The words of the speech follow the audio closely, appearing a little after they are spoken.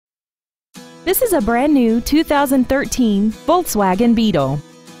This is a brand new 2013 Volkswagen Beetle.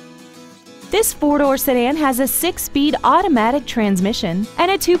 This four-door sedan has a 6-speed automatic transmission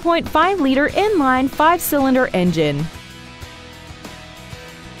and a 2.5-liter inline 5-cylinder engine.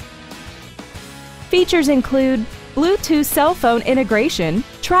 Features include Bluetooth cell phone integration,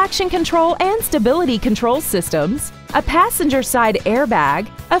 traction control and stability control systems, a passenger side airbag,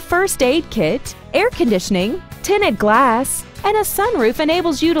 a first aid kit, air conditioning, tinted glass, and a sunroof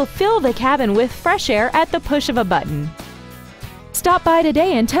enables you to fill the cabin with fresh air at the push of a button. Stop by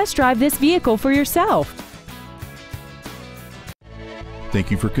today and test drive this vehicle for yourself. Thank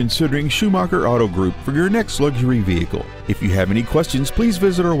you for considering Schumacher Auto Group for your next luxury vehicle. If you have any questions, please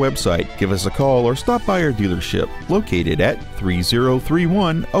visit our website, give us a call, or stop by our dealership located at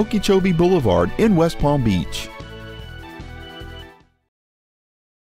 3031 Okeechobee Boulevard in West Palm Beach.